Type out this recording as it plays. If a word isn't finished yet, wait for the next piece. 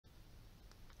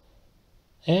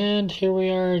And here we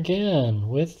are again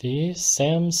with the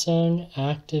Samsung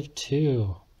Active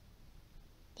 2.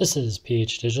 This is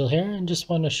PH Digital here, and just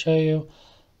want to show you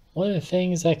one of the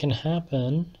things that can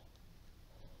happen.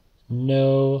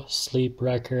 No sleep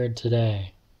record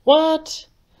today. What?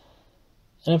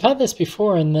 And I've had this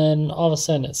before, and then all of a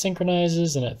sudden it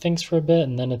synchronizes and it thinks for a bit,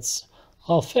 and then it's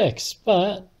all fixed.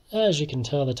 But as you can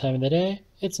tell the time of the day,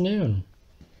 it's noon.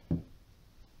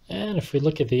 And if we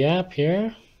look at the app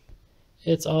here,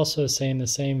 it's also saying the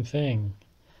same thing.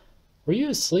 Were you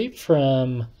asleep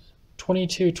from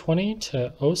 22:20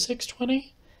 to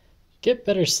 06:20? Get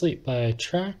better sleep by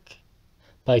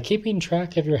keeping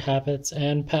track of your habits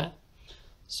and PAT.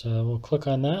 So we'll click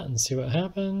on that and see what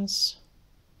happens.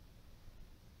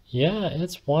 Yeah,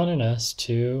 it's wanting us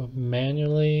to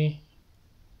manually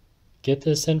get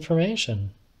this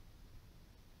information.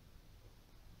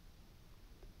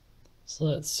 So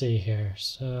let's see here.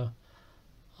 So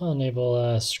I'll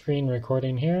enable screen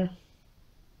recording here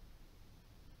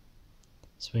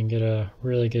so we can get a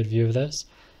really good view of this.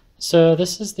 So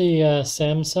this is the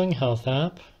Samsung Health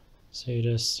app. So you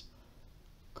just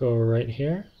go right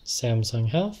here, Samsung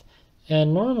Health,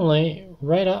 and normally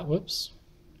right off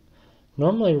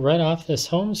this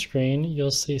home screen you'll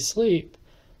see sleep,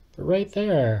 but right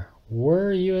there,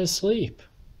 were you asleep?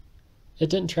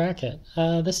 It didn't track it.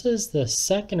 This is the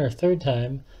second or third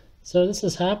time. So this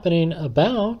is happening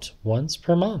about once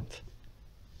per month.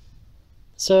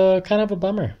 So kind of a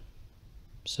bummer.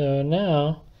 So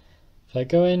now, if I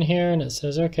go in here and it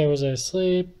says, okay, was I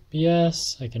asleep?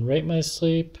 Yes, I can rate my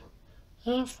sleep.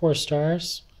 4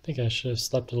 stars. I think I should have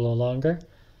slept a little longer.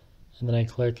 And then I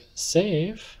click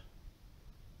save.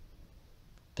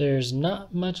 There's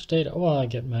not much data. Well, I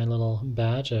get my little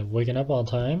badge of waking up all the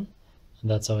time,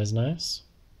 and that's always nice.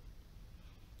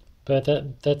 But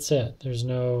that's it. There's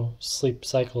no sleep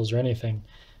cycles or anything.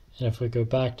 And if we go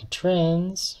back to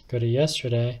trends, go to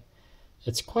yesterday,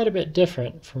 it's quite a bit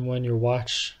different from when your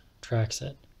watch tracks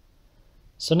it.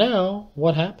 So now,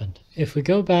 what happened? If we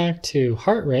go back to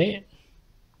heart rate,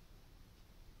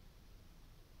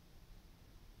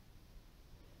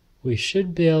 we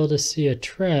should be able to see a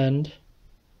trend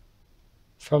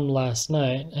from last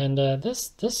night. And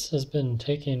this has been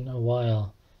taking a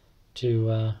while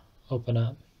to open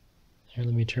up. Here,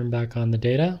 let me turn back on the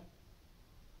data.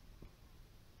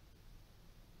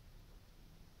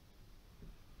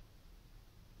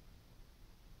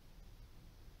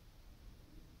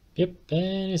 Yep,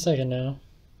 any second now.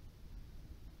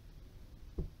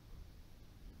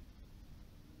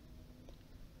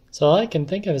 So all I can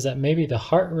think of is that maybe the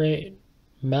heart rate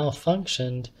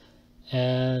malfunctioned,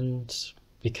 and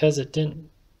because it didn't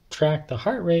track the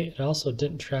heart rate, it also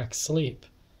didn't track sleep.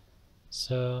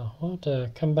 So we'll have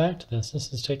to come back to this.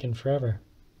 This is taking forever.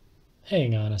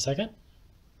 Hang on a second.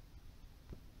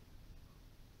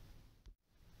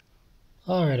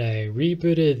 Alright, I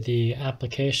rebooted the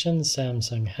application,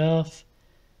 Samsung Health.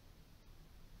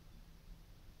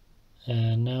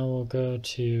 And now we'll go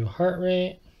to heart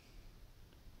rate.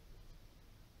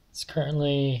 It's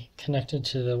currently connected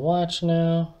to the watch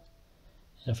now.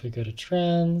 And if we go to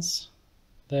trends,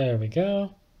 there we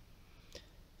go.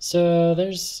 So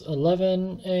there's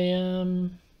 11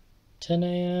 a.m., 10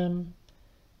 a.m.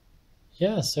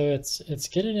 Yeah, so it's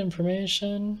getting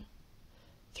information.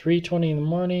 3:20 in the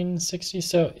morning, 60.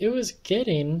 So it was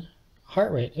getting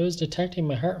heart rate. It was detecting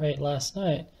my heart rate last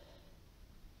night.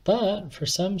 But for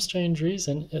some strange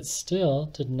reason, it still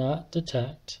did not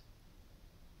detect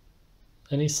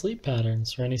any sleep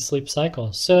patterns or any sleep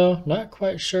cycles. So not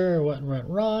quite sure what went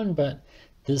wrong, but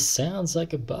this sounds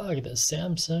like a bug that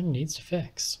Samsung needs to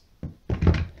fix.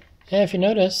 And if you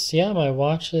notice, yeah, my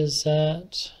watch is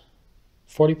at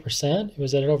 40%. It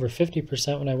was at over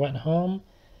 50% when I went home.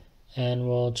 And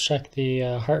we'll check the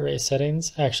heart rate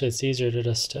settings. Actually, it's easier to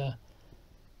just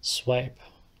swipe,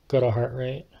 go to heart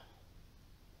rate.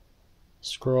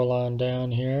 Scroll on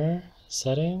down here,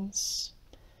 settings,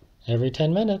 every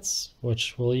 10 minutes,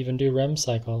 which will even do REM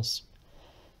cycles.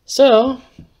 So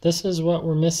this is what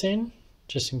we're missing,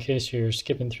 just in case you're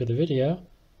skipping through the video.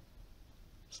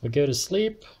 So we go to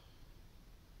sleep.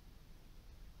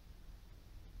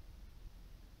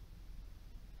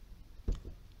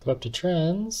 Go up to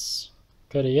trends,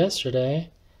 go to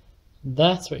yesterday.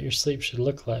 That's what your sleep should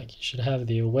look like. You should have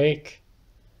the awake,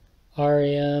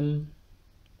 REM,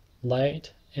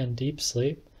 light, and deep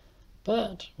sleep.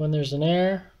 But when there's an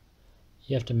error,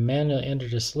 you have to manually enter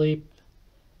to sleep,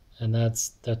 and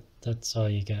that's all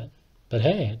you get. But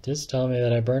hey, it is telling me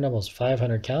that I burned almost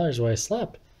 500 calories while I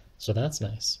slept, so that's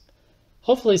nice.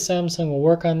 Hopefully Samsung will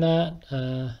work on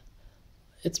that.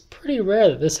 It's pretty rare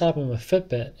that this happened with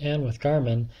Fitbit and with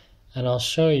Garmin. and I'll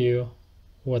show you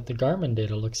what the Garmin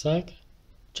data looks like,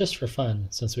 just for fun,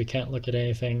 since we can't look at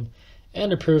anything,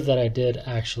 and to prove that I did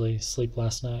actually sleep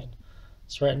last night.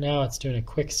 So right now it's doing a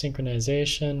quick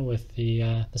synchronization with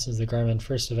the, this is the Garmin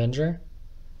First Avenger,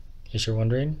 in case you're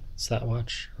wondering, it's that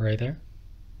watch right there.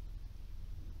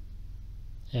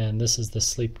 And this is the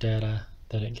sleep data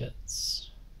that it gets.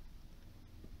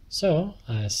 So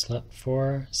I slept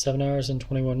for 7 hours and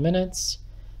 21 minutes,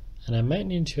 and I might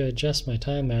need to adjust my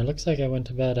time there. It looks like I went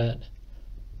to bed at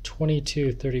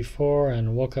 22:34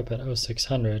 and woke up at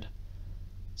 0600.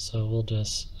 So we'll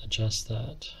just adjust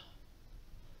that.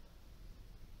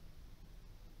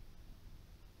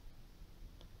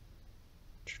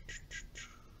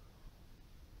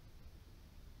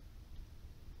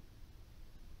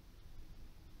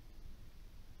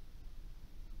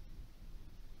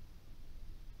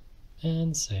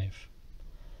 And save.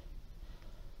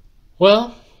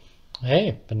 Well,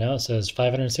 hey, but now it says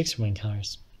 561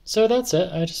 calories. So that's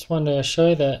it. I just wanted to show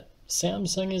you that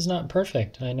Samsung is not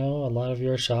perfect. I know a lot of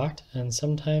you are shocked, and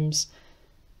sometimes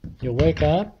you'll wake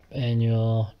up and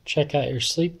you'll check out your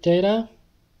sleep data.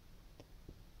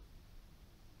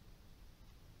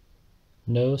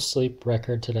 No sleep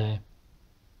record today.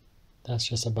 That's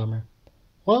just a bummer.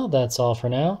 Well, that's all for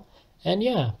now. And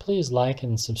yeah, please like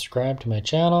and subscribe to my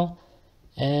channel.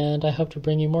 And I hope to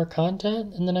bring you more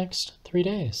content in the next 3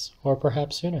 days, or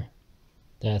perhaps sooner.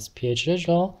 That's PH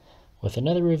Digital with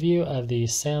another review of the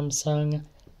Samsung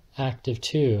Active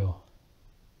 2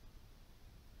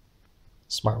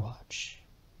 smartwatch.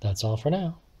 That's all for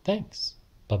now. Thanks.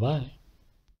 Bye-bye.